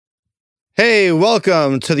Hey,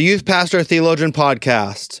 welcome to the Youth Pastor Theologian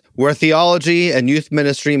Podcast, where theology and youth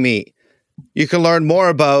ministry meet. You can learn more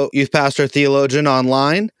about Youth Pastor Theologian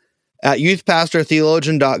online at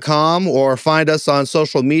youthpastortheologian.com or find us on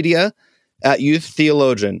social media at Youth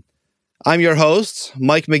Theologian. I'm your host,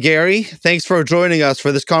 Mike McGarry. Thanks for joining us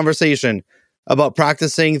for this conversation about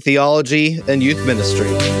practicing theology and youth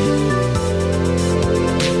ministry.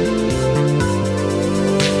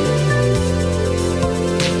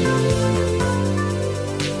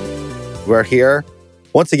 We're here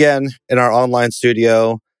once again in our online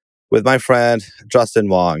studio with my friend, Justin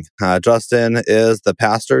Wong. Justin is the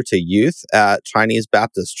pastor to youth at Chinese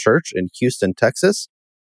Baptist Church in Houston, Texas.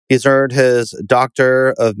 He's earned his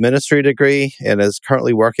Doctor of Ministry degree and is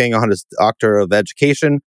currently working on his Doctor of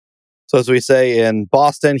Education. So as we say in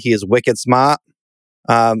Boston, he is wicked smart.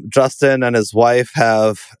 Justin and his wife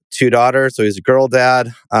have 2 daughters, so he's a girl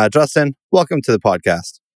dad. Justin, welcome to the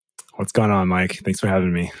podcast. What's going on, Mike? Thanks for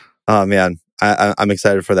having me. Oh, man, I'm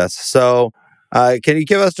excited for this. So can you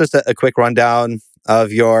give us just a quick rundown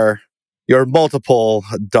of your multiple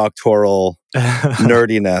doctoral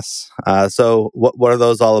nerdiness? So what are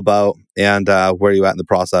those all about, and where are you at in the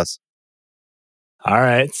process? All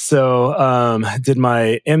right. So did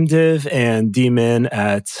my MDiv and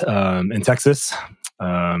DMin in Texas.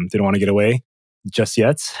 Didn't want to get away just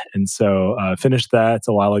yet. And so finished that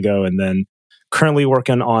a while ago, and then currently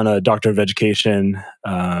working on a Doctor of Education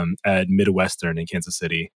at Midwestern in Kansas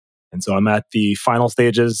City. And so I'm at the final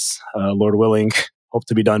stages, Lord willing, hope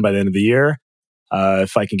to be done by the end of the year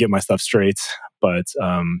if I can get my stuff straight. But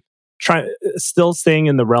still staying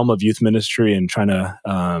in the realm of youth ministry and trying to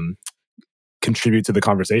contribute to the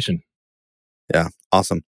conversation. Yeah,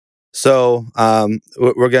 awesome. So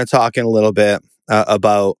we're going to talk in a little bit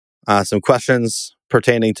about some questions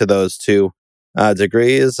pertaining to those 2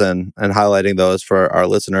 degrees and highlighting those for our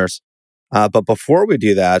listeners. But before we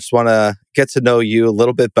do that, I just want to get to know you a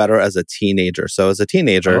little bit better as a teenager. So as a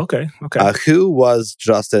teenager, who was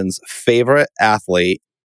Justin's favorite athlete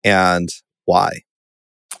and why?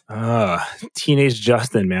 Teenage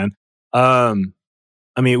Justin, man. So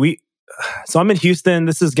I'm in Houston.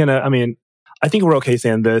 This is I think we're okay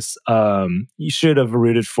saying this. You should have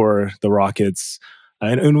rooted for the Rockets.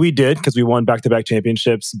 And we did, because we won back-to-back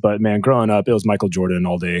championships. But man, growing up, it was Michael Jordan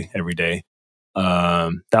all day, every day. That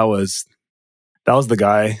was the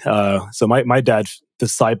guy. So my dad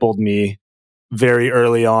discipled me very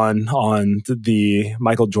early on the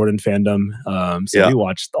Michael Jordan fandom. We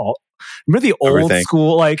watched remember the old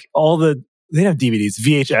school, like they didn't have DVDs,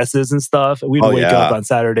 VHSs and stuff. We'd wake up on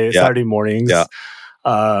Saturday mornings.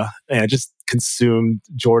 And just consumed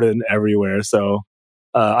Jordan everywhere. So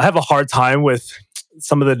I have a hard time with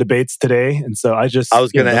some of the debates today. And so I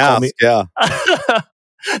was going to ask,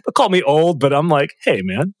 they'll call me old, but I'm like, hey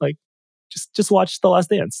man, like just watch The Last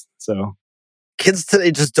Dance. So kids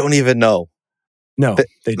today just don't even know. No,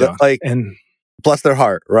 they don't. And bless their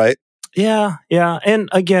heart, right? Yeah. And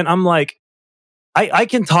again, I'm like, I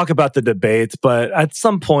can talk about the debate, but at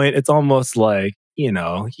some point it's almost like, you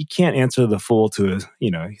can't answer the fool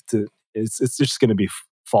it's just going to be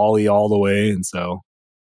folly all the way. And so,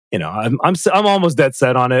 I'm almost dead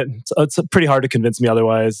set on it. It's pretty hard to convince me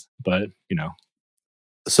otherwise, but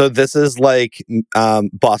So this is like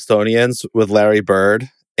Bostonians with Larry Bird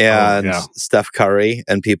and Steph Curry,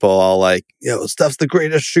 and people all like, Steph's the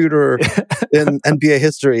greatest shooter in NBA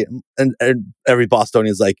history, and every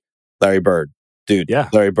Bostonian's like, Larry Bird, dude,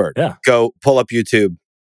 Larry Bird, go pull up YouTube,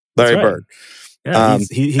 Larry Bird. Yeah,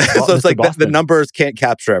 he's so it's like the numbers can't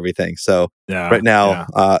capture everything. So right now,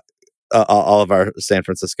 all of our San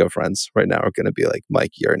Francisco friends right now are going to be like,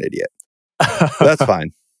 Mike, you're an idiot. That's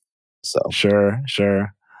fine. So sure.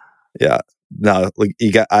 Yeah. No, like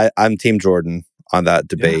I'm Team Jordan on that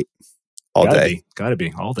debate all day. Gotta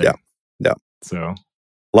be all day. Yeah. So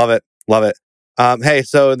love it. Hey,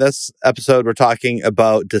 so in this episode, we're talking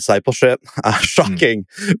about discipleship. Shocking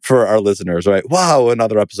for our listeners, right? Wow,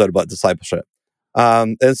 another episode about discipleship.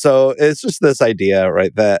 And so it's just this idea,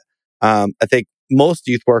 right, that I think most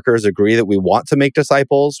youth workers agree that we want to make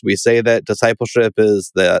disciples. We say that discipleship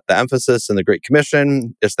is the emphasis in the Great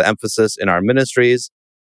Commission. It's the emphasis in our ministries.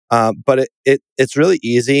 But it's really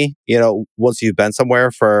easy, once you've been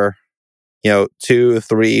somewhere for,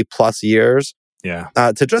 2-3+ years,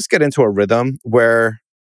 to just get into a rhythm where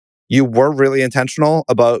you were really intentional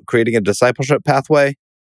about creating a discipleship pathway.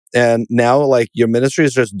 And now, like, your ministry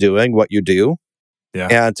is just doing what you do.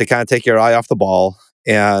 And to kind of take your eye off the ball.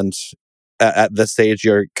 And at this stage,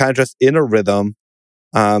 you're kind of just in a rhythm,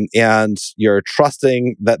 and you're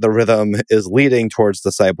trusting that the rhythm is leading towards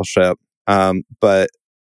discipleship. But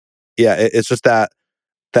yeah, it's just that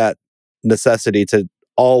necessity to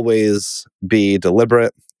always be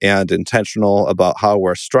deliberate and intentional about how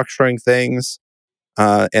we're structuring things.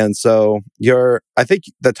 And so I think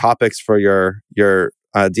the topics for your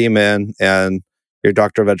DMin and your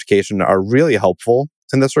Doctor of Education are really helpful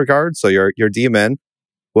in this regard. So your DMin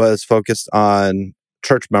was focused on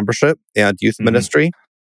church membership and youth ministry,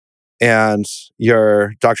 and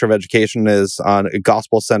your Doctor of Education is on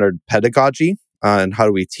gospel-centered pedagogy and how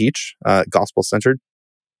do we teach gospel-centered.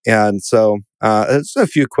 And so there's a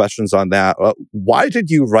few questions on that. Why did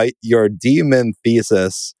you write your DMin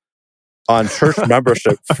thesis on church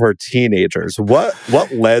membership for teenagers? What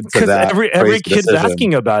led to that? Because every kid's decision?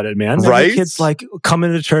 asking about it, man. Right? Every kid's like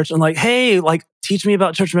coming to church and like, hey, like teach me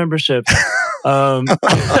about church membership.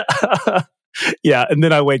 Yeah, and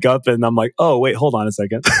then I wake up and I'm like, oh wait, hold on a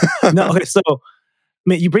second. No, okay, so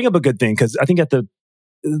man, you bring up a good thing, because I think at the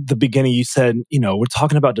beginning you said, we're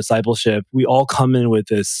talking about discipleship. We all come in with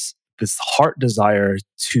this heart desire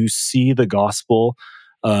to see the gospel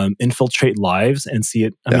infiltrate lives and see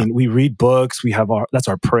it. I mean, we read books. That's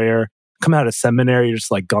our prayer. Come out of seminary, you're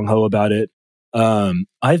just like gung ho about it.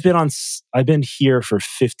 I've been here for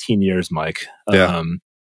 15 years, Mike.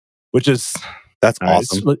 Which is that's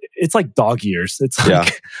awesome. It's like dog years. It's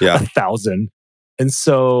like 1,000. And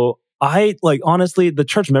so honestly, the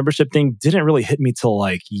church membership thing didn't really hit me till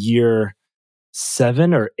like year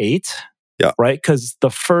 7 or 8. Yeah. Right. Because the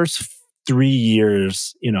first 3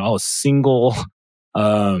 years, I was single,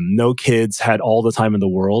 no kids, had all the time in the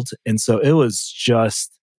world. And so it was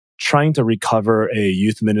just trying to recover a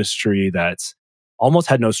youth ministry that almost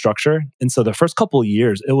had no structure. And so the first couple of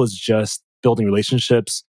years, it was just building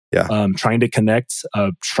relationships, trying to connect,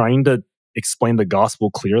 trying to explain the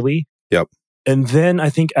gospel clearly. Yep. And then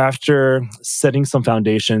I think after setting some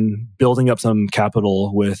foundation, building up some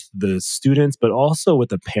capital with the students, but also with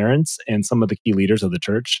the parents and some of the key leaders of the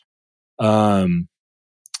church,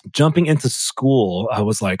 jumping into school, I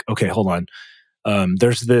was like, okay, hold on.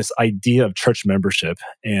 There's this idea of church membership,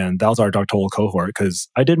 and that was our doctoral cohort, because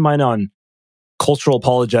I did mine on cultural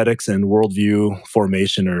apologetics and worldview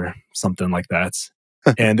formation or something like that.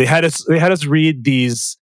 And they had us read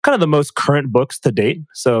these kind of the most current books to date.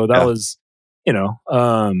 So that was,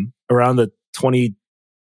 around the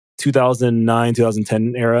 2009,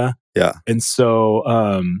 2010 era. Yeah. And so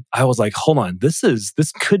I was like, hold on, this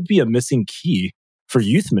could be a missing key for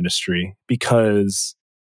youth ministry, because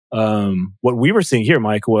what we were seeing here,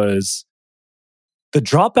 Mike, was the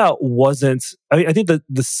dropout wasn't, I think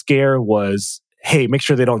the scare was, hey, make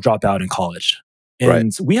sure they don't drop out in college.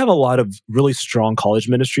 And we have a lot of really strong college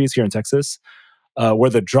ministries here in Texas,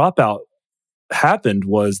 where the dropout happened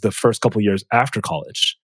was the first couple of years after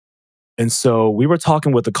college. And so we were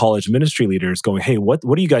talking with the college ministry leaders going, hey, what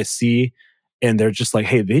do you guys see? And they're just like,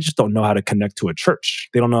 hey, they just don't know how to connect to a church.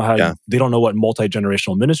 They don't know they don't know what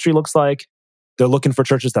multi-generational ministry looks like. They're looking for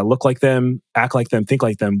churches that look like them, act like them, think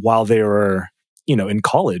like them while they were, in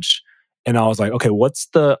college. And I was like, okay, what's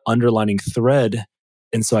the underlining thread?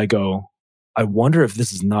 And so I go, I wonder if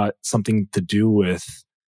this is not something to do with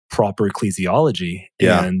proper ecclesiology.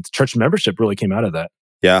 And church membership really came out of that.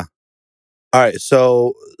 Yeah. All right.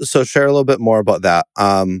 So share a little bit more about that.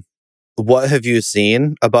 What have you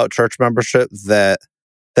seen about church membership that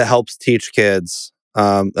helps teach kids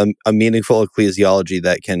a meaningful ecclesiology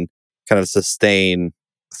that can kind of sustain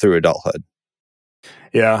through adulthood?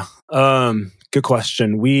 Yeah. Good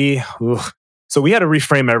question. So we had to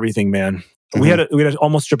reframe everything, man. Mm-hmm. We had to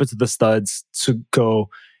almost strip it to the studs to go,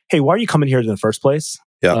 hey, why are you coming here in the first place?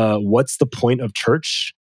 Yeah. What's the point of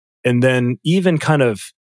church? And then even kind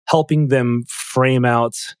of helping them frame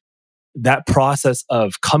out that process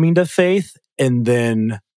of coming to faith and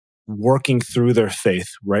then working through their faith,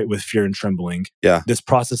 right, with fear and trembling. Yeah. This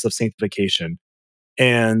process of sanctification.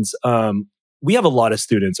 And we have a lot of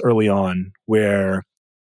students early on where,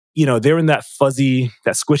 they're in that fuzzy,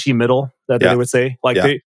 that squishy middle that they would say.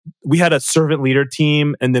 Like we had a servant leader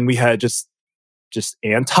team, and then we had just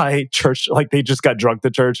anti-church, like they just got drugged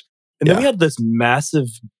to church. And then we had this massive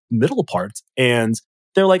middle part. And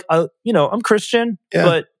they're like, I'm Christian,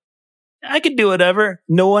 but I could do whatever.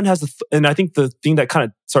 No one has and I think the thing that kind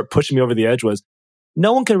of started pushing me over the edge was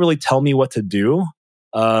no one can really tell me what to do.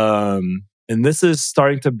 And this is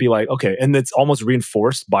starting to be like, okay. And it's almost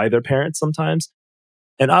reinforced by their parents sometimes.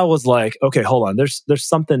 And I was like, okay, hold on. There's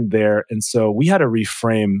something there. And so we had to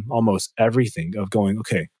reframe almost everything of going,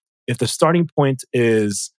 okay, if the starting point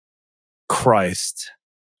is Christ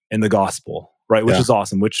and the gospel, right? Which is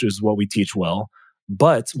awesome, which is what we teach well.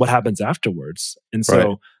 But what happens afterwards? And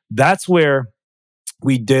so that's where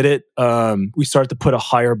we did it. We started to put a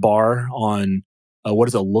higher bar on What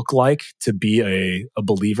does it look like to be a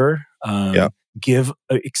believer? Yeah.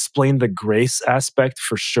 Explain the grace aspect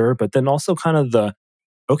for sure, but then also kind of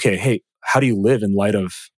okay, hey, how do you live in light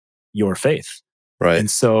of your faith? Right. And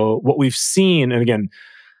so what we've seen, and again,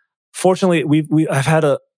 fortunately, I've had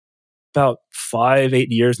about 5-8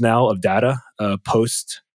 years now of data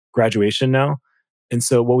post graduation now. And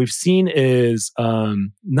so what we've seen is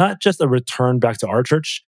not just a return back to our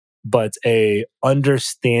church, but a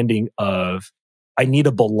understanding of I need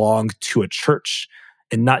to belong to a church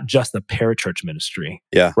and not just a parachurch ministry.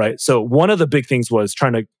 Yeah. Right. So one of the big things was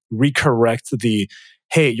trying to recorrect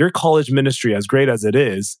hey, your college ministry, as great as it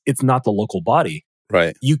is, it's not the local body.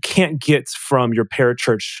 Right. You can't get from your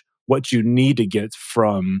parachurch what you need to get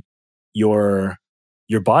from your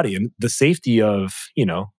body and the safety of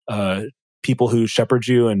people who shepherd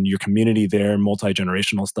you and your community there,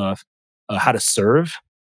 multi-generational stuff, how to serve,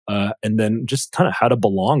 and then just kind of how to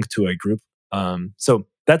belong to a group. So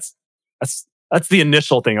that's the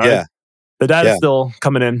initial thing. Yeah. The data's Yeah. still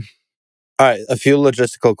coming in. All right. A few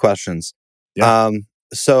logistical questions. Yeah.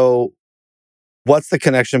 So what's the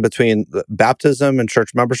connection between baptism and church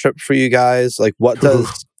membership for you guys? Like what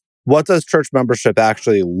does church membership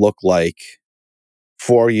actually look like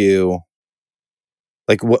for you?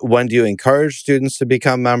 Like when do you encourage students to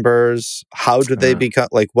become members? How do they become,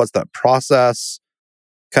 like what's that process?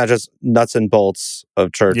 Kind of just nuts and bolts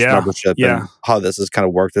of church membership and how this has kind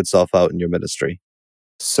of worked itself out in your ministry.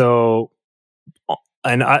 So,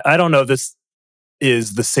 and I don't know if this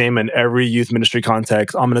is the same in every youth ministry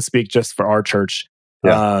context. I'm going to speak just for our church.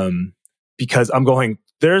 Because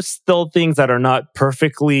there's still things that are not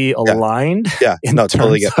perfectly aligned. Yeah, no,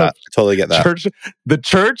 totally get that. Totally get that. The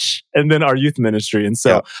church, and then our youth ministry. And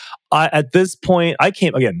so, at this point,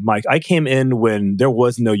 Mike, I came in when there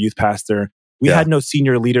was no youth pastor. We had no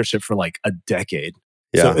senior leadership for like a decade.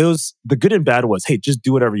 So it was, the good and bad was, hey, just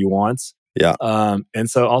do whatever you want. Yeah. And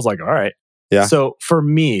so I was like, all right. Yeah. So for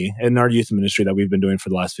me, in our youth ministry that we've been doing for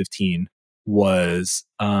the last 15 was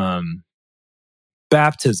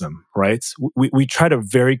baptism, right? We try to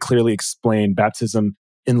very clearly explain baptism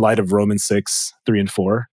in light of Romans 6, 3 and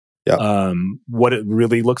 4. Yeah. What it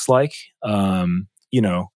really looks like. And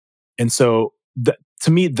so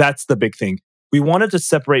to me, that's the big thing. We wanted to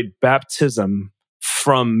separate baptism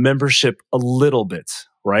from membership a little bit,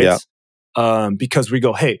 right? Yeah. Because we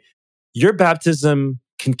go, hey, your baptism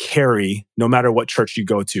can carry no matter what church you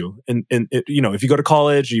go to. And if you go to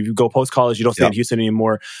college, if you go post-college, you don't stay in Houston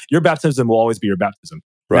anymore, your baptism will always be your baptism.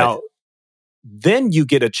 Right. Now, then you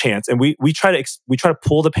get a chance, and we try to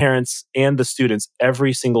pull the parents and the students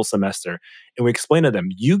every single semester, and we explain to them,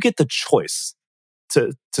 you get the choice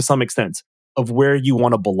to some extent of where you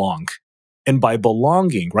want to belong. And by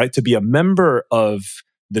belonging, right, to be a member of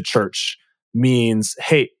the church means,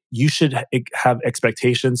 hey, you should have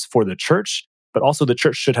expectations for the church, but also the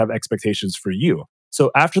church should have expectations for you. So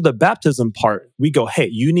after the baptism part, we go, hey,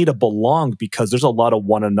 you need to belong because there's a lot of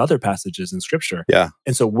one another passages in scripture. Yeah.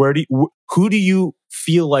 And so who do you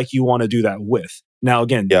feel like you want to do that with? Now,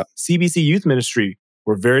 again, CBC Youth Ministry,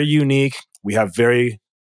 we're very unique. We have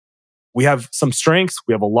some strengths.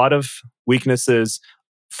 We have a lot of weaknesses.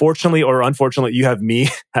 Fortunately or unfortunately, you have me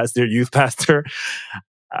as their youth pastor.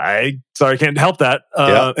 I can't help that.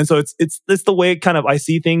 And so it's the way kind of I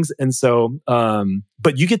see things. And so,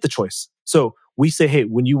 but you get the choice. So we say, hey,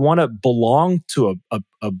 when you want to belong to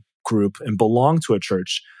a group and belong to a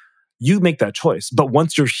church, you make that choice. But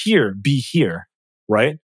once you're here, be here,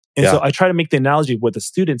 right? And so I try to make the analogy with the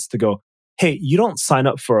students to go, hey, you don't sign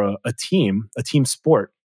up for a team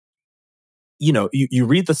sport. You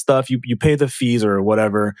read the stuff, you pay the fees or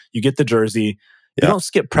whatever, you get the jersey. You don't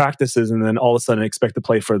skip practices and then all of a sudden expect to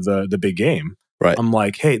play for the big game. Right. I'm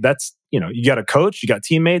like, hey, that's, you got a coach, you got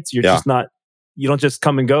teammates, you're just not, you don't just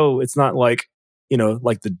come and go. It's not like,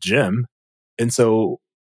 like the gym. And so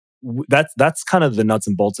that's kind of the nuts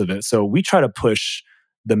and bolts of it. So we try to push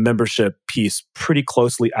the membership piece pretty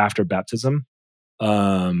closely after baptism,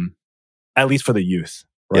 at least for the youth.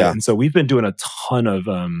 Right. Yeah. And so we've been doing a ton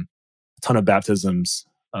of baptisms.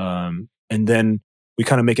 And then we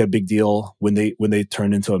kind of make a big deal when they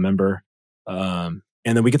turn into a member. And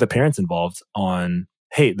then we get the parents involved on,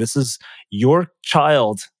 hey, this is your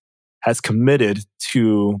child has committed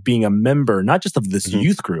to being a member, not just of this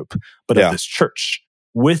youth group, but of this church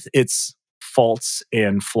with its faults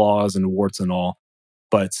and flaws and warts and all.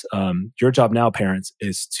 But your job now, parents,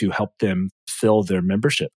 is to help them fill their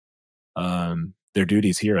membership, their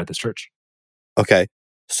duties here at this church. Okay.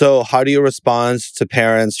 So how do you respond to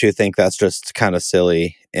parents who think that's just kind of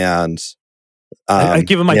silly? And I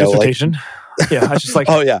give them my dissertation. Yeah, I was just like,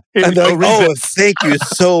 Oh yeah, here and you they're go, like, read "Oh, this. thank you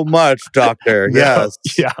so much, doctor. No, Yes,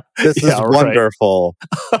 yeah, this is yeah, right. wonderful."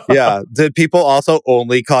 Yeah. Did people also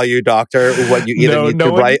only call you doctor when you either No, need to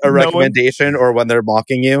no one, write a no one. recommendation or when they're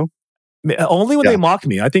mocking you? Only when Yeah. they mock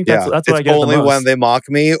me. I think Yeah, that's what it's I get the only when most. they mock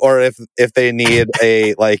me, or if they need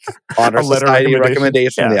a honor A letter society recommendation.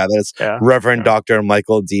 recommendation. Yeah, Yeah, that's yeah, Reverend yeah, Dr.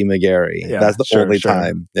 Michael D. McGarry. yeah. That's the Sure, only sure.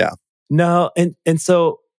 time. Yeah, No, and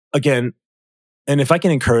so again, and if I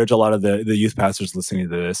can encourage a lot of the youth pastors listening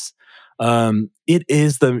to this, it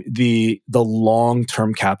is the long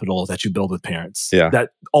term capital that you build with parents yeah,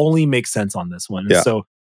 that only makes sense on this one. And yeah, so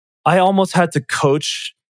I almost had to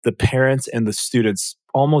coach the parents and the students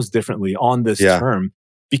almost differently on this yeah, term,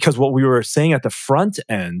 because what we were saying at the front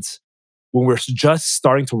end when we're just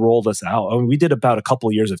starting to roll this out, I mean, we did about a couple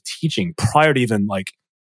of years of teaching prior to even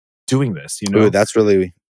doing this, Ooh, that's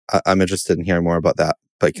really. I'm interested in hearing more about that.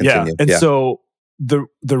 But Yeah. continue. And Yeah, so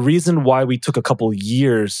the reason why we took a couple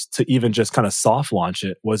years to even just kind of soft launch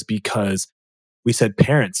it was because we said,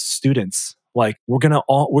 parents, students, we're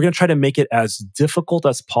gonna try to make it as difficult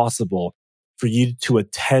as possible for you to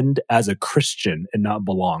attend as a Christian and not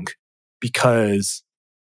belong, because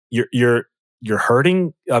you're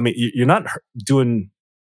hurting. I mean, you're not doing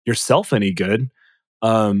yourself any good,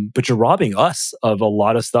 but you're robbing us of a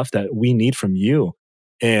lot of stuff that we need from you.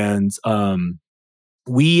 And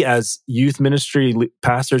we as youth ministry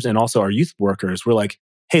pastors and also our youth workers, we're like,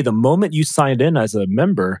 hey, the moment you signed in as a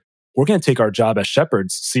member, we're going to take our job as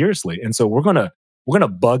shepherds seriously, and so we're gonna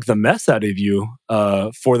bug the mess out of you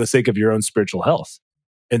for the sake of your own spiritual health.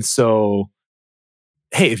 And so,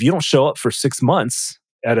 hey, if you don't show up for 6 months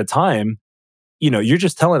at a time, you're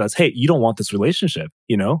just telling us, hey, you don't want this relationship.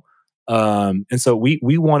 And so we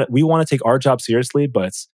want to take our job seriously,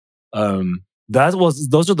 but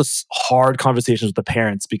those are the hard conversations with the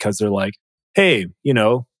parents, because they're like, hey,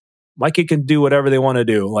 my kid can do whatever they want to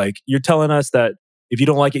do. Like, you're telling us that if you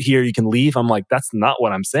don't like it here, you can leave. I'm like, that's not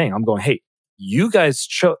what I'm saying. I'm going, hey, you guys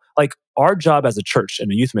our job as a church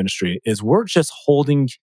and a youth ministry is we're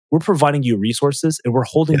providing you resources, and we're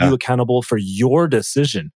holding yeah, you accountable for your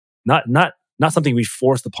decision, not something we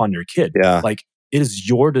forced upon your kid. yeah. Like, it is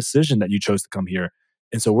your decision that you chose to come here.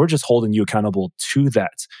 And so we're just holding you accountable to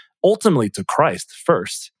that, ultimately to Christ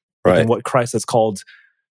first, Right, and what Christ has called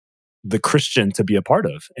the Christian to be a part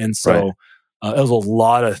of. And right. so it was a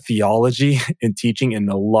lot of theology and teaching, and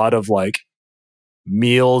a lot of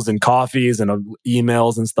meals and coffees and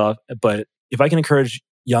emails and stuff. But if I can encourage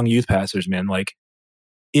young youth pastors, man,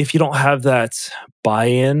 if you don't have that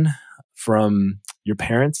buy-in from your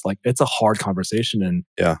parents, it's a hard conversation, and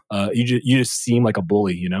Yeah, you just seem like a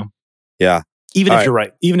bully, yeah. even All if right. you're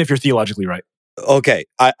right, even if you're theologically right. Okay,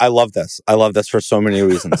 I love this. I love this for so many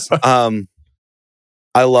reasons.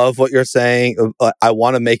 I love what you're saying. I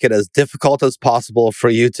want to make it as difficult as possible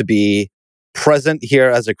for you to be present here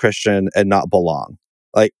as a Christian and not belong.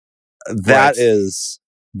 Like that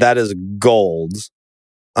Right. is gold.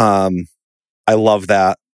 I love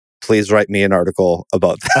that. Please write me an article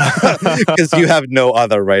about that because you have no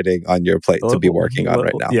other writing on your plate to be working on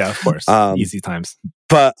right now. Yeah, of course. Easy times.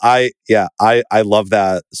 But I love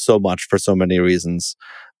that so much for so many reasons.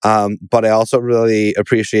 But I also really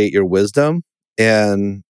appreciate your wisdom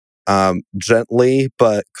in gently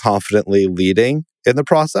but confidently leading in the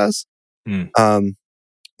process. Mm.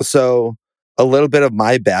 So a little bit of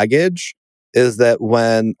my baggage is that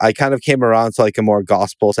when I kind of came around to a more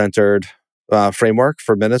gospel-centered framework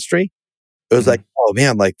for ministry, it was like, oh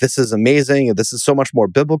man, this is amazing, and this is so much more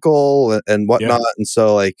biblical and whatnot. Yeah. And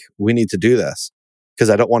so we need to do this because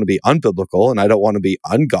I don't want to be unbiblical and I don't want to be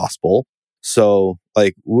ungospel. So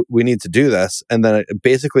we need to do this. And then it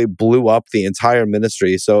basically blew up the entire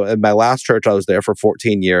ministry. So in my last church, I was there for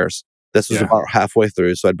 14 years. This was about halfway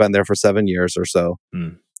through. So I'd been there for 7 years or so.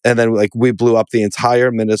 Mm. And then we blew up the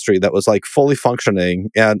entire ministry that was fully functioning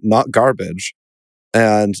and not garbage,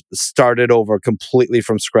 and started over completely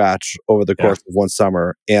from scratch over the course of one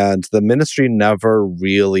summer. And the ministry never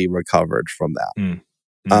really recovered from that. Mm.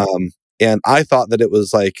 Mm. And I thought that it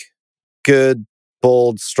was good,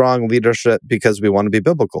 bold, strong leadership because we want to be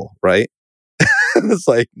biblical, right? It's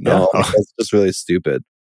no, that's just really stupid.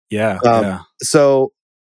 Yeah. So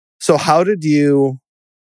how did you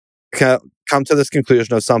come to this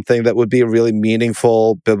conclusion of something that would be a really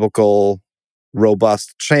meaningful, biblical,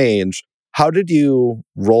 robust change? How did you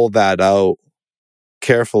roll that out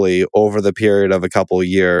carefully over the period of a couple of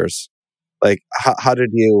years? How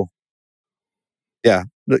did you? Yeah,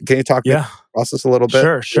 can you talk me through the process a little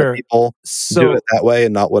bit? Sure. People do it that way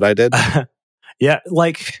and not what I did. Yeah,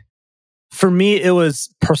 For me, it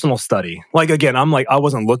was personal study. Like, again, I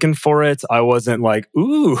wasn't looking for it. I wasn't like,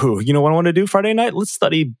 ooh, you know what I want to do Friday night? Let's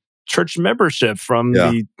study church membership from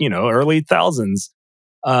Yeah. the, early thousands.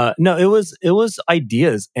 No, it was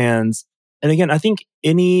ideas. And again, I think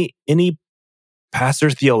any pastor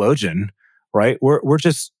theologian, right? We're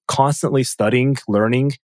just constantly studying,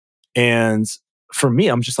 learning. And for me,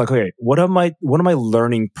 I'm just like, okay, what am I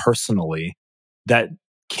learning personally that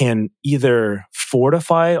can either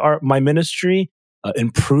fortify my ministry,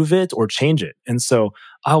 improve it, or change it? And so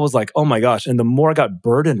I was like, oh my gosh! And the more I got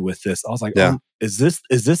burdened with this, I was like, Yeah. is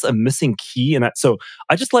this a missing key? And so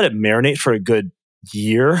I just let it marinate for a good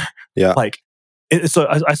year. Yeah. Like, so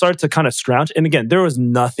I started to kind of scrounge. And again, there was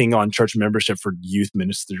nothing on church membership for youth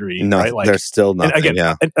ministry, No, right? Like, there's still nothing. and again,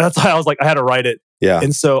 Yeah. and that's why I was like, I had to write it. Yeah.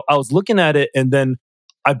 And so I was looking at it, and then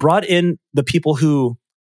I brought in the people who,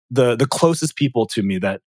 the closest people to me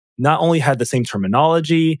that not only had the same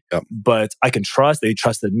terminology, Yep. but I can trust. They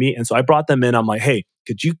trusted me. And so I brought them in. I'm like, hey,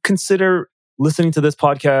 could you consider listening to this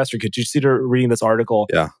podcast, or could you consider reading this article?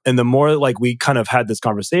 Yeah. And the more like we kind of had this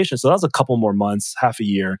conversation, so that was a couple more months, half a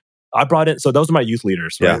year. I brought in, so those are my youth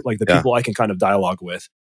leaders, right? Yeah. Like the people I can kind of dialogue with.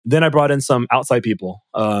 Then I brought in some outside people,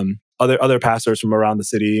 other pastors from around the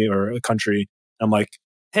city or the country. I'm like,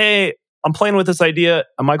 hey, I'm playing with this idea.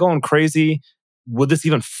 Am I going crazy? Would this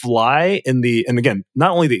even fly and again,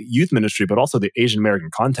 not only the youth ministry, but also the Asian American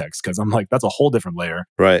context? Because I'm like, that's a whole different layer.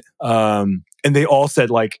 Right. And they all said,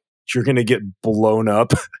 like, you're going to get blown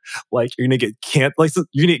up. Like, you're going to get you're going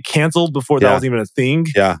to get canceled before that was even a thing.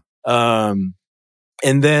 Yeah.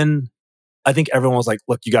 And then I think everyone was like,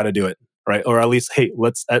 look, you got to do it. Right. Or at least, hey,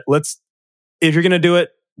 let's, if you're going to do it,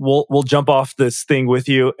 we'll jump off this thing with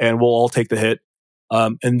you and we'll all take the hit.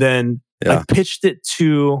 And then I pitched it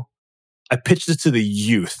to the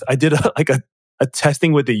youth. I did a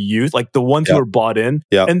testing with the youth, like the ones who were bought in.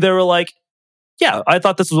 And they were like, yeah, I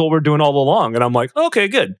thought this was what we're doing all along. And I'm like, okay,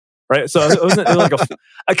 good. Right. So it was like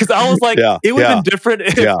because I was like, it would have been different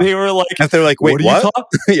if they were like, if they're like, wait, what?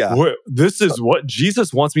 This is what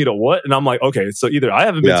Jesus wants me to what? And I'm like, okay, so either I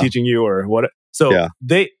haven't been teaching you or what. So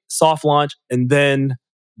they soft launch, and then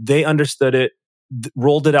they understood it,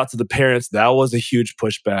 rolled it out to the parents. That was a huge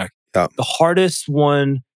pushback. The hardest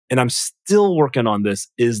one, and I'm still working on this,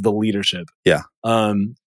 is the leadership.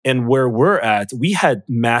 And where we're at, we had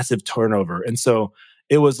massive turnover. And so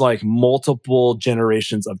it was like multiple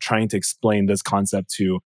generations of trying to explain this concept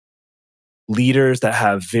to leaders that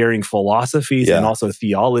have varying philosophies and also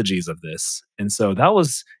theologies of this. And so it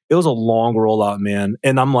was a long rollout, man.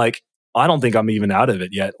 And I'm like, I don't think I'm even out of it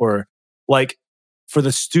yet. Or like for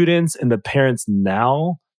the students and the parents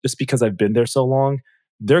now, just because I've been there so long,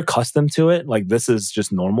 they're accustomed to it. Like this is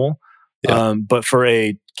just normal. But for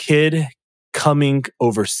a kid coming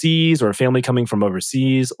overseas, or a family coming from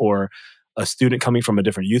overseas, or a student coming from a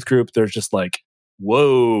different youth group, they're just like,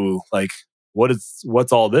 whoa, like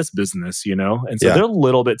what's all this business, you know? And so they're a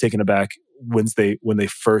little bit taken aback when they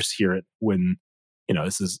first hear it, when, you know,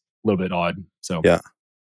 this is a little bit odd. So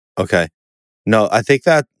okay. No, I think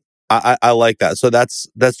that I like that. So that's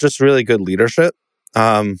just really good leadership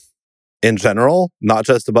in general, not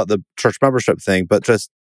just about the church membership thing, but just,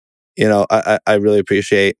 you know, I really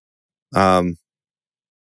appreciate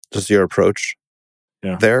just your approach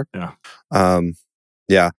there.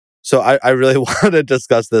 So I really want to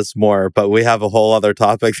discuss this more, but we have a whole other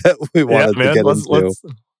topic that we wanted to get into.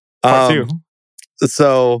 Part two.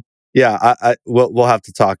 So we'll have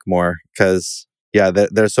to talk more, because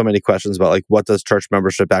there's so many questions about like, what does church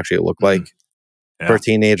membership actually look like for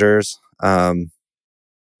teenagers?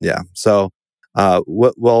 So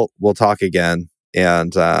we'll talk again,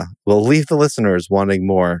 and we'll leave the listeners wanting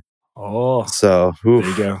more. So there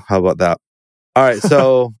you go. How about that? All right.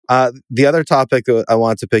 So the other topic that I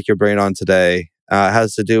want to pick your brain on today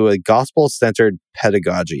has to do with gospel-centered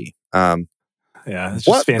pedagogy. It's just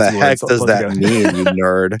what fancy the heck words. does that mean, you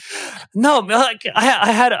nerd? No, like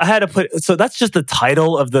I had to put. So that's just the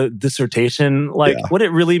title of the dissertation. Like what it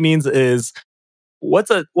really means is what's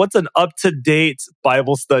an up-to-date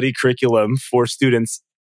Bible study curriculum for students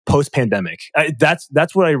post-pandemic.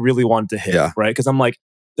 That's what I really wanted to hit, right? Because I'm like,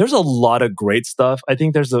 there's a lot of great stuff. I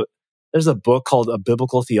think there's a book called A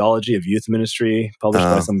Biblical Theology of Youth Ministry, published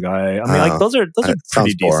by some guy. I mean, like those are pretty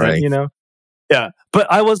decent, boring. You know? Yeah. But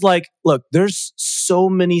I was like, look, there's so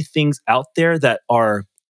many things out there that are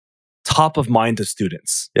top of mind to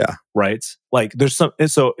students. Right? Like there's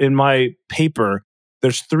so in my paper,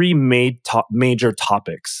 there's three major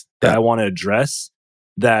topics that I want to address,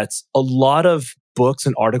 that a lot of books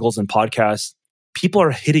and articles and podcasts, people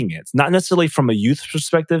are hitting it. Not necessarily from a youth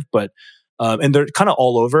perspective, but and they're kind of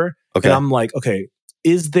all over. And I'm like, okay,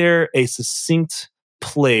 is there a succinct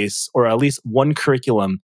place or at least one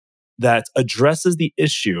curriculum that addresses the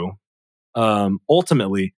issue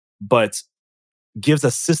ultimately, but gives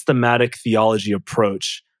a systematic theology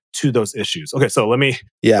approach to those issues? Okay, so let me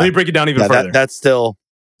break it down even further. That's still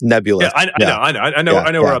nebulous. Yeah, I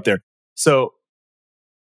know we're up there. So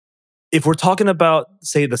if we're talking about,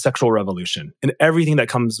 say, the sexual revolution and everything that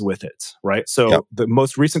comes with it, right? So the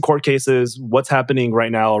most recent court cases, what's happening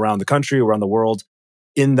right now around the country, around the world,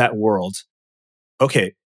 in that world.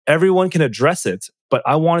 Okay, everyone can address it, but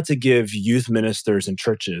I wanted to give youth ministers and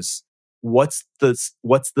churches what's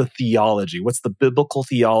the theology, what's the biblical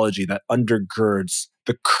theology that undergirds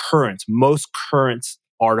the most current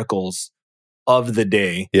articles of the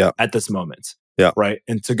day at this moment, right?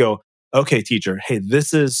 And to go, okay, teacher, hey,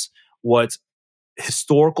 this is what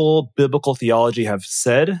historical biblical theology have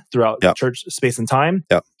said throughout church space and time.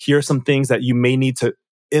 Here are some things that you may need to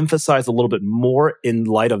emphasize a little bit more in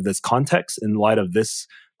light of this context, in light of this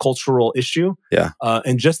cultural issue.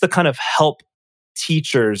 And just to kind of help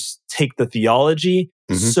teachers take the theology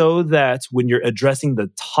so that when you're addressing the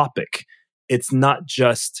topic, it's not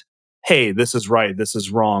just, hey, this is right, this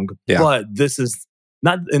is wrong, but this is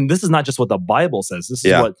not just what the Bible says. This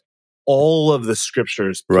is what all of the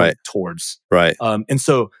scriptures point towards. And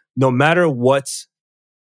so no matter what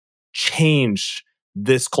change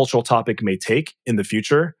this cultural topic may take in the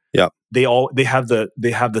future, they have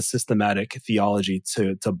the systematic theology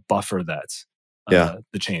to buffer that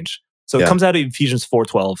the change. So it comes out of Ephesians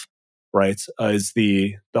 4:12, right? Is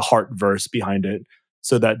the heart verse behind it,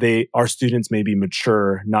 so that our students may be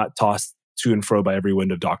mature, not tossed to and fro by every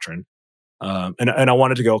wind of doctrine. And I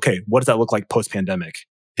wanted to go, okay, what does that look like post-pandemic?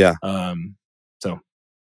 So I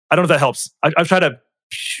don't know if that helps. I've tried to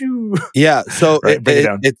so break it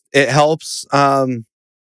down. It helps,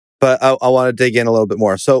 but I want to dig in a little bit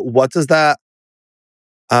more. So what does that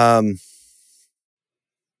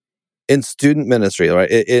in student ministry, right?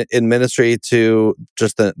 In ministry to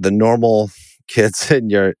just the normal kids in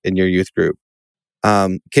your youth group,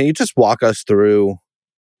 can you just walk us through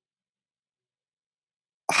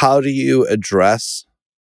how do you address,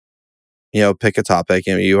 pick a topic?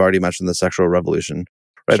 You already mentioned the sexual revolution,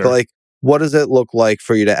 right? Sure. But like, what does it look like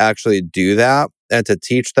for you to actually do that and to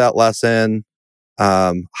teach that lesson?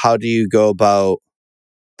 How do you go about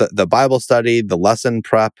the Bible study, the lesson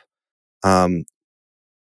prep,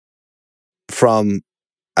 from,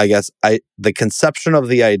 I guess, the conception of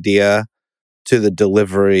the idea to the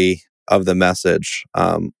delivery of the message?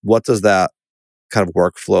 What does that kind of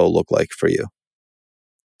workflow look like for you?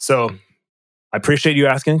 So I appreciate you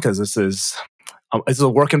asking, because this is a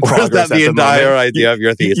work in progress. Is that the entire idea of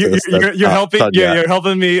your thesis? You're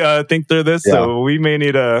helping me think through this. So we may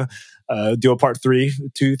need to do a part 3,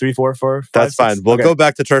 2, 3, 4, 5. That's 6. fine. We'll go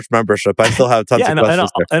back to church membership. I still have tons of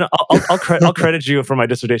questions. And I'll credit you for my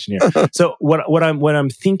dissertation here. So what I'm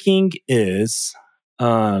thinking is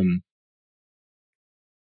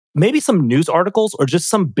maybe some news articles or just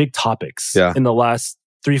some big topics in the last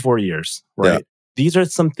 3-4 years, right? These are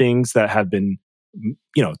some things that have been,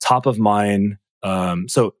 top of mind.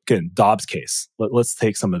 So again, Dobbs case. Let's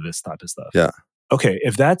take some of this type of stuff. Okay,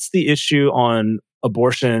 if that's the issue on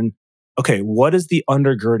abortion, okay, what is the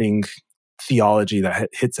undergirding theology that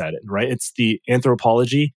hits at it, right? It's the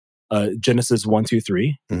anthropology, Genesis 1, 2,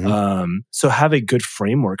 3. So have a good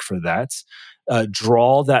framework for that.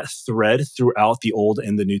 Draw that thread throughout the Old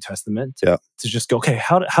and the New Testament to just go, okay,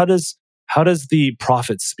 how does the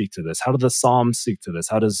prophets speak to this? How do the Psalms speak to this?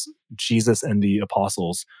 How does Jesus and the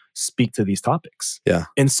apostles speak to these topics?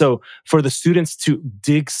 And so for the students to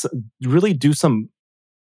really do some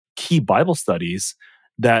key Bible studies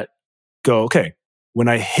that go, okay, when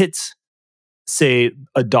I hit, say,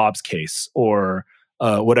 a Dobbs case or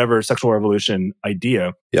whatever sexual revolution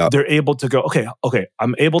idea, they're able to go, okay,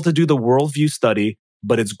 I'm able to do the worldview study,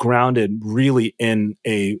 but it's grounded really in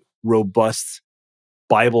a robust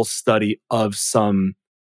Bible study of some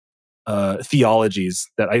theologies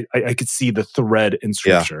that I could see the thread in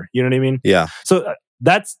Scripture. You know what I mean? So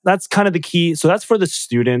that's kind of the key. So that's for the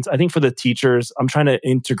students. I think for the teachers, I'm trying to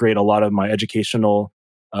integrate a lot of my educational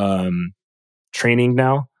training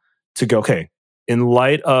now to go, okay, in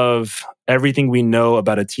light of everything we know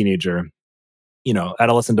about a teenager,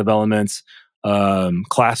 adolescent development,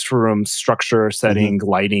 classroom structure, setting,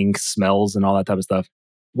 lighting, smells, and all that type of stuff.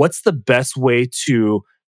 What's the best way to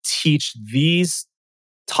teach these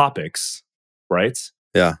topics, right?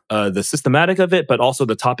 The systematic of it, but also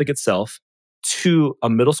the topic itself to a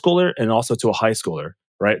middle schooler and also to a high schooler,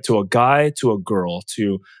 right? To a guy, to a girl,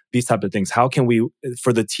 to these type of things. How can we,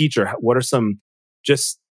 for the teacher, what are some,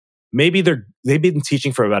 just maybe they've been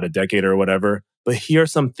teaching for about a decade or whatever. but here are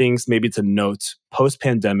some things maybe to note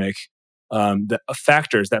post-pandemic, the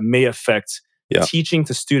factors that may affect teaching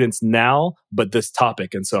to students now, but this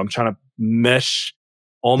topic. And so I'm trying to mesh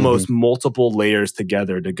almost multiple layers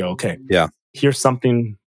together to go, okay, here's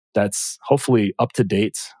something that's hopefully up to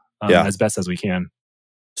date as best as we can.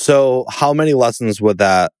 So how many lessons would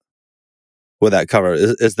that cover?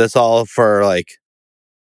 Is this all for like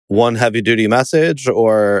one heavy duty message,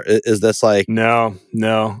 or is this like... No.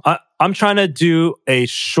 I'm trying to do a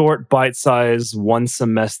short bite-sized 1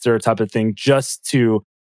 semester type of thing just to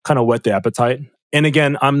kind of whet the appetite. And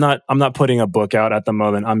again, I'm not putting a book out at the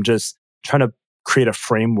moment. I'm just trying to create a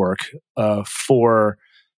framework for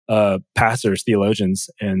pastors, theologians,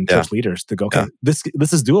 and church leaders to go, okay, this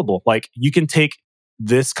is doable. Like, you can take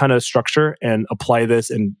this kind of structure and apply this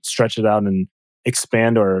and stretch it out and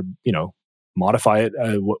expand or, modify it,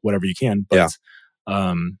 whatever you can. But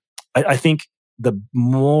I think the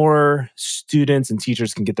more students and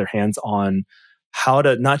teachers can get their hands on how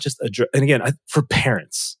to not just address, and again, for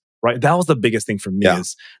parents, right? That was the biggest thing for me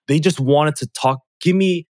is they just wanted to talk, give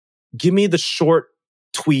me the short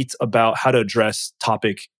tweet about how to address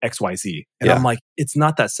topic XYZ. And I'm like, it's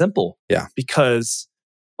not that simple. Because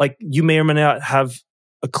like you may or may not have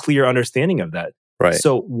a clear understanding of that. Right.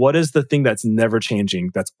 So what is the thing that's never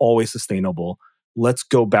changing, that's always sustainable? Let's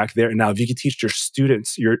go back there. And now if you can teach your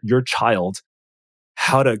students, your child,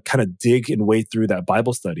 how to kind of dig and wade through that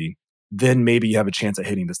Bible study, then maybe you have a chance at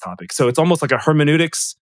hitting this topic. So it's almost like a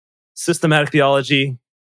hermeneutics, systematic theology,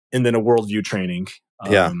 and then a worldview training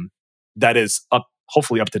that is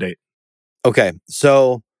hopefully up to date. Okay.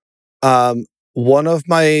 So one of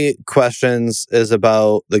my questions is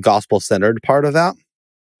about the gospel-centered part of that.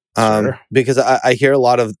 Because I hear a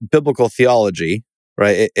lot of biblical theology,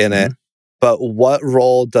 right, in it. But what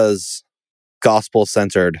role does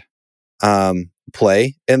gospel-centered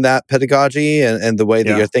play in that pedagogy and the way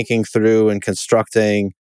that you're thinking through and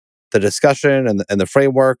constructing the discussion and the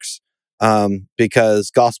frameworks?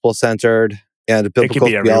 Because gospel-centered and biblical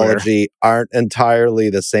theology aren't entirely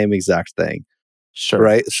the same exact thing. Sure.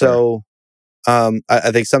 Right? Sure. So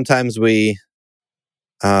I think sometimes we...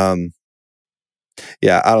 I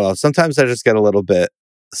don't know. Sometimes I just get a little bit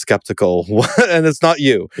skeptical, and it's not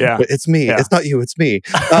you. It's me. It's not you. It's me.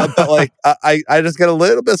 But like, I just get a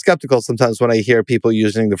little bit skeptical sometimes when I hear people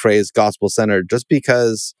using the phrase gospel-centered, just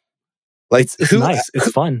because, like, it's nice.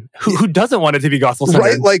 It's fun. Who doesn't want it to be gospel-centered?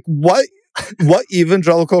 Right? Like, what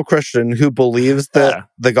evangelical Christian who believes that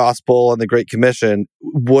the gospel and the Great Commission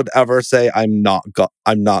would ever say, I'm not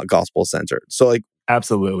gospel-centered? So, like,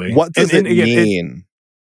 absolutely. What does it mean?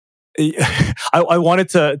 I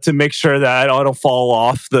wanted to make sure that I don't fall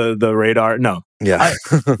off the radar. No.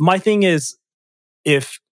 My thing is,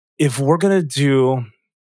 if we're going to do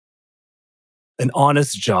an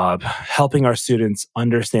honest job helping our students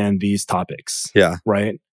understand these topics,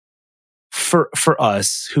 right? For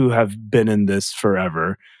us who have been in this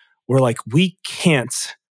forever, we're like, we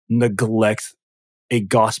can't neglect a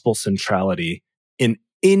gospel centrality in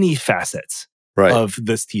any facets of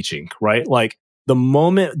this teaching, right? Like, the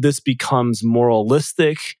moment this becomes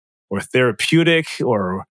moralistic or therapeutic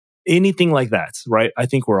or anything like that, right? I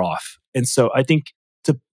think we're off. And so I think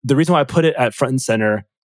the reason why I put it at front and center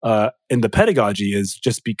in the pedagogy is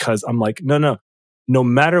just because I'm like, no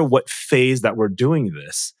matter what phase that we're doing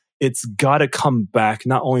this, it's got to come back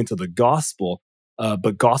not only to the gospel,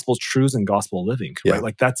 but gospel truths and gospel living, right?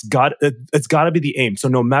 Like it's got to be the aim. So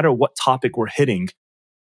no matter what topic we're hitting,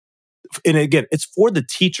 and again, it's for the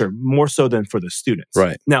teacher more so than for the students.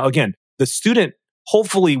 Right. Now, again, the student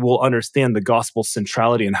hopefully will understand the gospel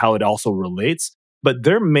centrality and how it also relates, but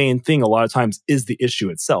their main thing a lot of times is the issue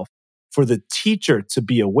itself. For the teacher to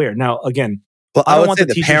be aware. Now, again, well, I would say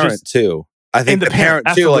the parent too. I think the parent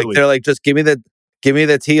too. Like, they're like, just give me the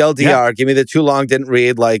TLDR, give me the too long, didn't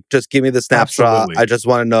read. Like, just give me the snapshot. Absolutely. I just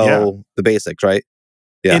want to know the basics, right?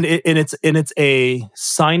 Yeah. And it's a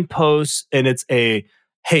signpost, and it's a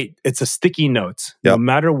sticky note. No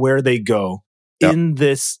matter where they go in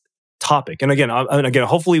this topic. And again,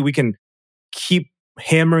 hopefully we can keep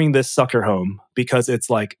hammering this sucker home, because it's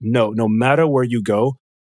like, no matter where you go,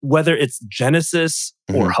 whether it's Genesis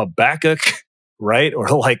or Habakkuk, right? Or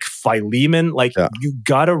like Philemon, like you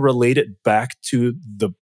got to relate it back to the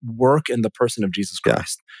work and the person of Jesus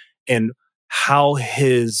Christ and how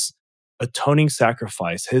his atoning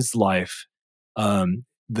sacrifice, his life,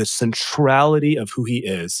 the centrality of who he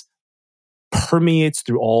is permeates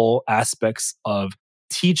through all aspects of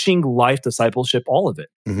teaching, life, discipleship, all of it.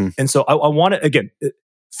 And so I want to, again,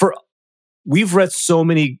 we've read so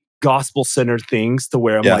many gospel-centered things to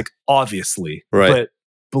where I'm like, obviously, but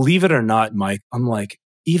believe it or not, Mike, I'm like,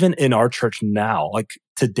 even in our church now, like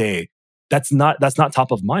today, that's not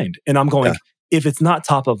top of mind. And I'm going, if it's not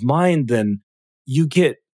top of mind, then you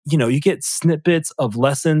get snippets of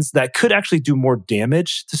lessons that could actually do more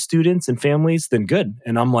damage to students and families than good.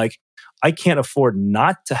 And I'm like, I can't afford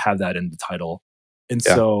not to have that in the title. And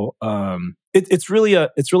so it's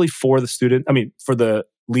really for the student. I mean, for the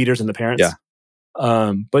leaders and the parents.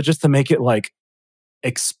 But just to make it like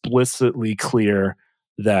explicitly clear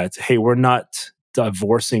that, hey, we're not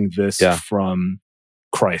divorcing this from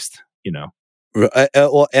Christ.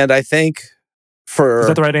 Well, and I think is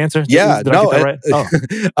that the right answer? Did I get that right? Oh.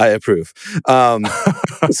 I approve.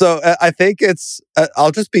 So I think it's.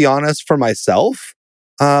 I'll just be honest for myself.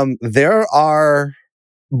 There are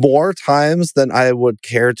more times than I would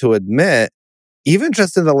care to admit, even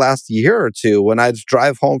just in the last year or two, when I'd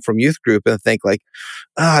drive home from youth group and think like,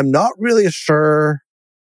 I'm not really sure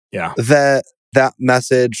that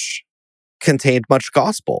message contained much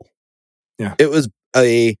gospel. Yeah. It was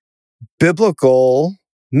a biblical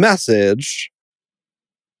message,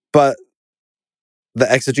 but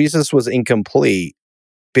the exegesis was incomplete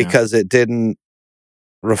because it didn't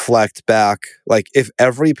reflect back. Like, if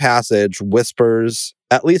every passage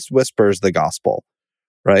at least whispers the gospel,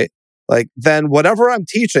 right? Like, then whatever I'm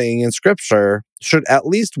teaching in scripture should at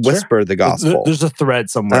least whisper the gospel. There's a thread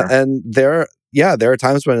somewhere. And there are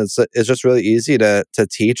times when it's just really easy to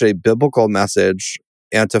teach a biblical message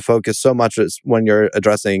and to focus so much as when you're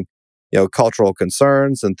addressing, cultural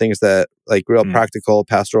concerns and things that like real practical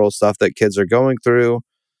pastoral stuff that kids are going through.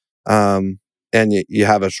 And you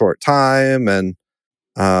have a short time and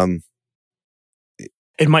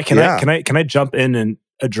Mike, can I jump in and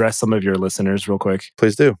address some of your listeners real quick?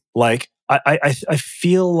 Please do. Like, I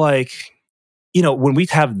feel like, when we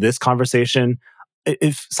have this conversation,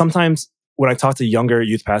 if sometimes when I talk to younger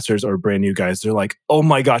youth pastors or brand new guys, they're like, oh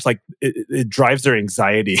my gosh, like it drives their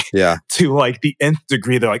anxiety to like the nth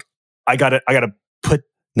degree. They're like, I gotta put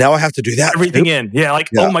now I have to do that everything in. Yeah, like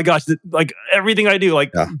oh my gosh, like everything I do,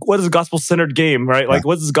 like what is a gospel-centered game, right? Like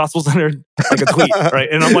what is gospel-centered like a tweet, right?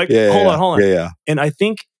 And I'm like, hold on. Yeah. And I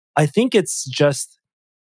think it's just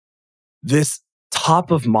this top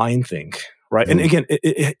of mind thing, right? And again,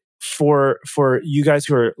 for you guys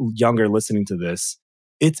who are younger listening to this,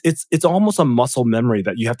 it's almost a muscle memory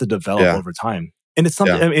that you have to develop over time, and it's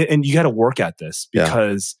something, and you got to work at this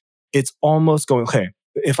because it's almost going, okay,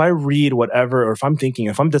 if I read whatever, or if I'm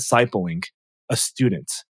discipling a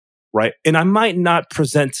student, right, and I might not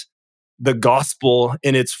present the gospel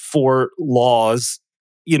in its 4 laws,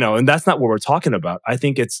 and that's not what we're talking about. I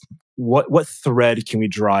think it's what thread can we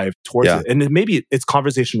drive towards it, and then maybe it's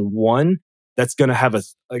conversation 1 that's going to have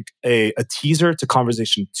a teaser to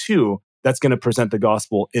conversation 2 that's going to present the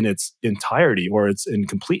gospel in its entirety or its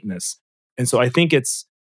incompleteness. And so I think it's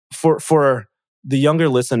for the younger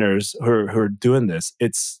listeners who are doing this,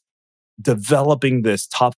 it's developing this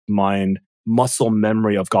top of mind muscle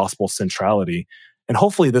memory of gospel centrality. And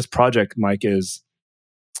hopefully this project, Mike, is,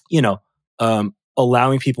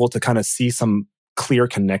 allowing people to kind of see some clear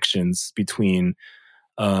connections between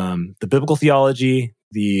the biblical theology,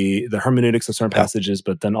 the hermeneutics of certain passages,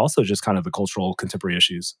 but then also just kind of the cultural contemporary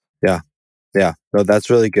issues. Yeah. No, that's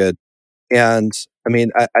really good. And I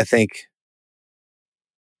mean, I think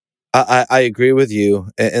I agree with you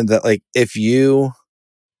in that, like, if you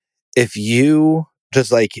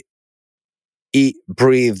just like eat,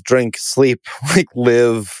 breathe, drink, sleep, like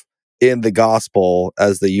live in the gospel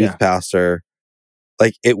as the youth pastor,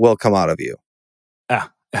 like it will come out of you. It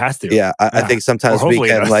has to. Yeah. I think sometimes we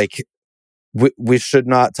can like, we should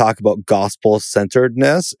not talk about gospel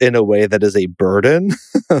centeredness in a way that is a burden,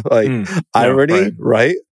 like irony,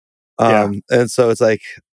 right? And so it's like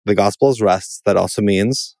the gospel is rest. That also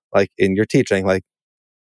means, like, in your teaching, like,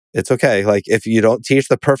 it's okay. Like, if you don't teach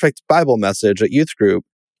the perfect Bible message at youth group,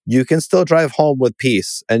 you can still drive home with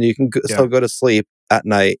peace, and you can still go to sleep at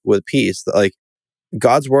night with peace. Like,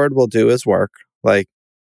 God's word will do His work. Like,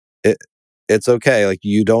 it's okay. Like,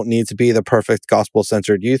 you don't need to be the perfect gospel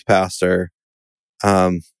centered youth pastor.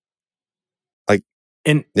 And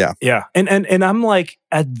I'm like,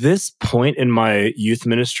 at this point in my youth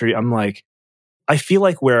ministry, I'm like, I feel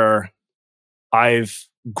like where I've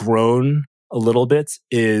grown a little bit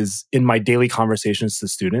is in my daily conversations to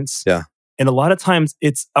students. Yeah. And a lot of times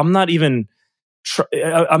I'm not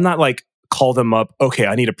like, call them up, okay,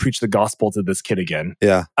 I need to preach the gospel to this kid again.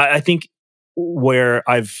 Yeah. I think where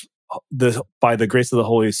by the grace of the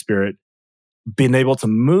Holy Spirit, being able to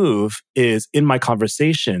move is in my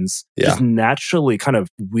conversations, just naturally kind of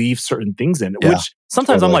weave certain things in, which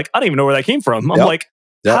sometimes I'm like, I don't even know where that came from. I'm like,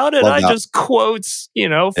 how did love I that. just quote,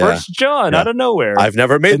 First John out of nowhere? I've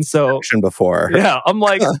never made And so, action before. yeah, I'm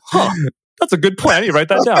like, that's a good plan. You write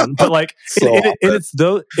that down. But like,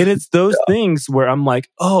 it's those things where I'm like,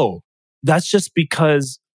 oh, that's just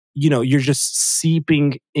because you're just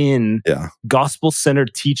seeping in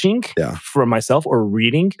gospel-centered teaching for myself or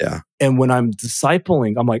reading. And when I'm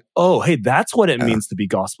discipling, I'm like, oh, hey, that's what it means to be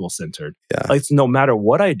gospel-centered. Like, it's no matter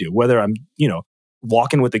what I do, whether I'm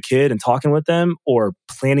walking with a kid and talking with them or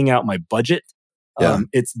planning out my budget,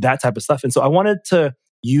 it's that type of stuff. And so I wanted to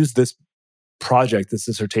use this project, this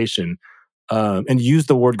dissertation, and use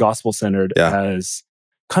the word gospel-centered as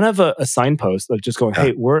kind of a signpost of just going,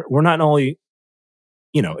 hey, we're not only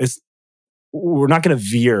we're not going to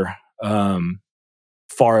veer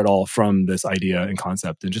far at all from this idea and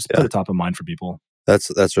concept, and just put it top of mind for people.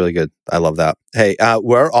 That's really good. I love that. Hey,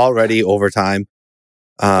 we're already over time.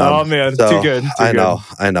 Oh man, so too good. I know.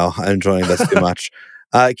 I'm enjoying this too much.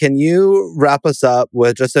 Can you wrap us up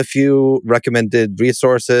with just a few recommended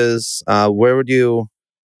resources? Where would you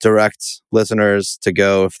direct listeners to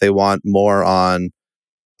go if they want more on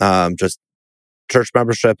just church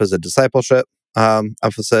membership as a discipleship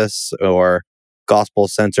emphasis, or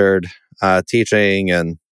gospel-centered teaching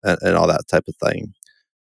and all that type of thing?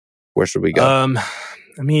 Where should we go?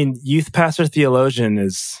 Youth pastor theologian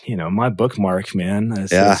is, my bookmark, man. Can't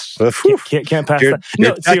pass your that.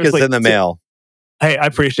 No, check seriously, is in the mail. Hey, I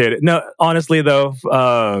appreciate it. No, honestly though,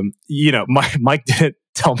 Mike didn't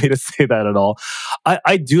tell me to say that at all.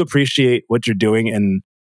 I do appreciate what you're doing, and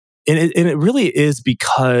it really is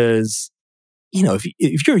because,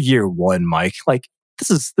 if you're year one, Mike, like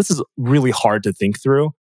this is really hard to think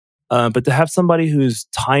through. But to have somebody who's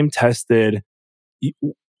time tested,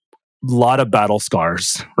 lot of battle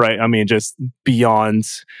scars, right? I mean, just beyond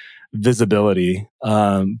visibility.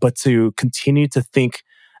 But to continue to think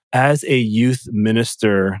as a youth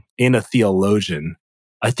minister and a theologian,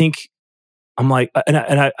 I think I'm like, and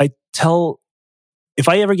I tell, if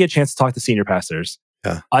I ever get a chance to talk to senior pastors,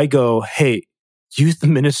 I go, hey, youth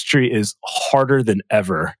ministry is harder than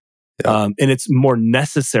ever. And it's more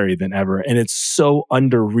necessary than ever. And it's so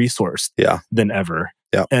under-resourced than ever.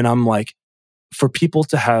 And I'm like, for people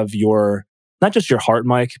to have not just your heart,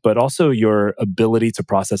 Mike, but also your ability to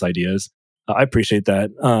process ideas. I appreciate that.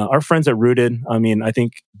 Our friends at Rooted, I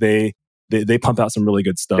think they pump out some really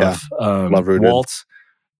good stuff. Love Rooted.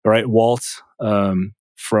 Walt,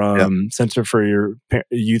 from Center for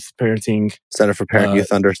Youth Parenting. Center for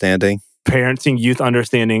Youth Understanding. Parenting Youth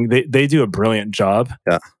Understanding. They do a brilliant job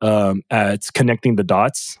at connecting the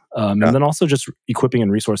dots, and then also just equipping and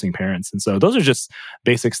resourcing parents. And so those are just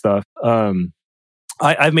basic stuff.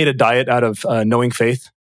 I've made a diet out of Knowing Faith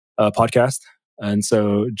podcast. And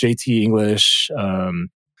so JT English,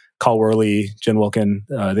 Carl Worley, Jen Wilkin,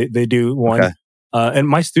 they do one. Okay. And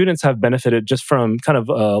my students have benefited just from kind of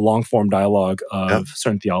a long form dialogue of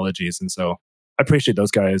certain theologies. And so I appreciate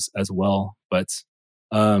those guys as well. But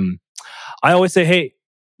I always say, hey,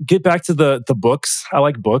 get back to the books. I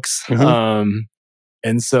like books. Mm-hmm.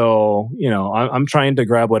 And so, I'm trying to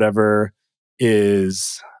grab whatever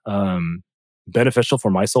is beneficial for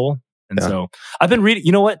my soul. And so I've been reading,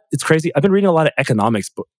 you know what? It's crazy. I've been reading a lot of economic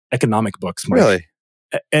books. Mike. Really?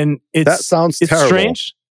 And that sounds terrible.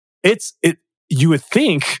 Strange. You would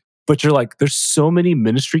think, but you're like, there's so many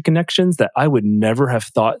ministry connections that I would never have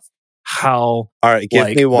thought how. All right.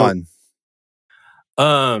 Give me one.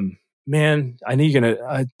 Man, I know you're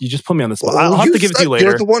gonna. You just put me on the spot. I'll have to give it to you later.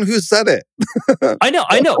 You're the one who said it. I know.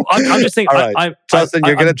 I'm just saying. All right, Justin,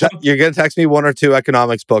 you're gonna text me one or two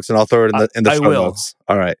economics books, and I'll throw it in the show notes.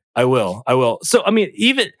 All right, I will. So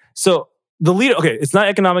the leader. Okay, it's not an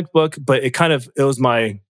economic book, but it was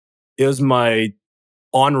my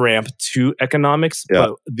on ramp to economics.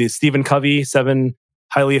 But the Stephen Covey 7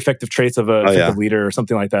 highly effective traits of a effective leader or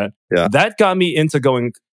something like that. Yeah, that got me into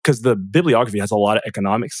going. Because the bibliography has a lot of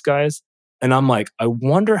economics guys. And I'm like, I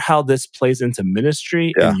wonder how this plays into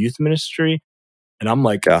ministry and youth ministry. And I'm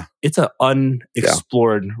like, it's an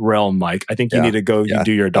unexplored realm, Mike. I think you need to go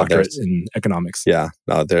do your doctorate in economics. Yeah,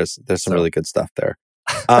 no, there's some really good stuff there.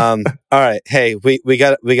 All right. Hey, we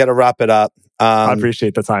got to wrap it up. I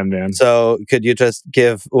appreciate the time, man. So could you just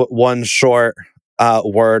give one short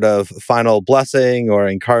word of final blessing or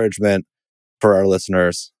encouragement for our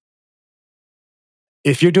listeners?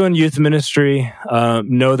 If you're doing youth ministry,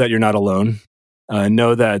 know that you're not alone.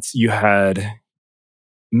 Know that you had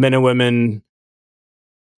men and women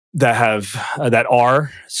that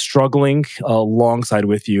are struggling alongside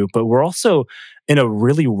with you, but we're also in a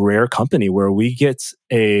really rare company where we get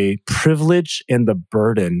a privilege and the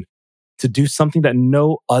burden to do something that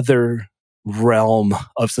no other realm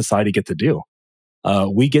of society get to do.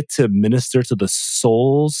 we get to minister to the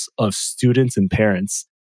souls of students and parents.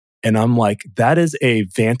 And I'm like, that is a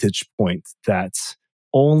vantage point that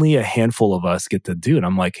only a handful of us get to do. And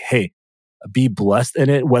I'm like, hey, be blessed in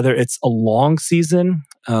it, whether it's a long season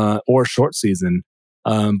or short season.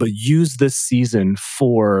 But use this season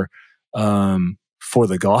for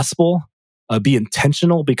the gospel. Be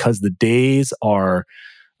intentional, because the days are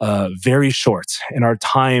very short and our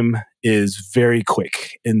time is very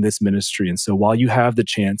quick in this ministry. And so while you have the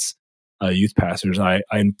chance, youth pastors, I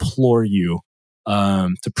implore you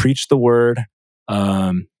to preach the word,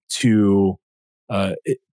 to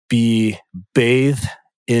be bathed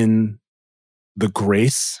in the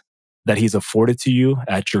grace that he's afforded to you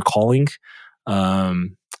at your calling.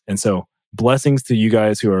 And so blessings to you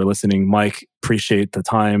guys who are listening. Mike, appreciate the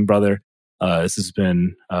time, brother. This has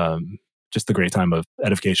been just a great time of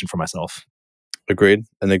edification for myself. Agreed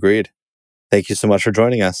and agreed. Thank you so much for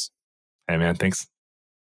joining us. Hey, man, thanks.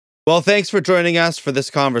 Well, thanks for joining us for this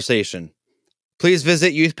conversation. Please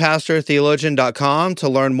visit youthpastortheologian.com to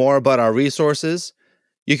learn more about our resources.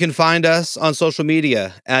 You can find us on social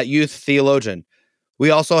media at Youth Theologian. We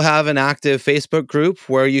also have an active Facebook group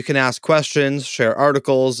where you can ask questions, share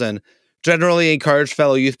articles, and generally encourage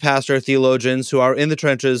fellow youth pastor theologians who are in the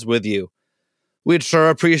trenches with you. We'd sure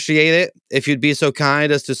appreciate it if you'd be so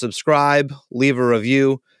kind as to subscribe, leave a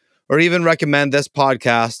review, or even recommend this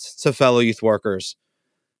podcast to fellow youth workers.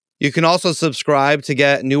 You can also subscribe to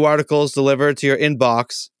get new articles delivered to your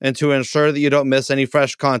inbox and to ensure that you don't miss any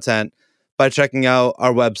fresh content by checking out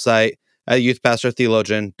our website at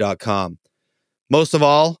youthpastortheologian.com. Most of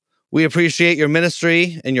all, we appreciate your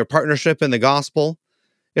ministry and your partnership in the gospel.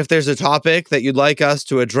 If there's a topic that you'd like us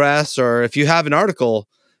to address, or if you have an article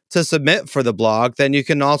to submit for the blog, then you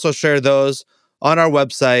can also share those on our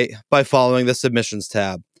website by following the submissions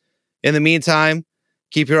tab. In the meantime,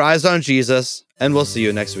 keep your eyes on Jesus, and we'll see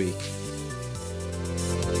you next week.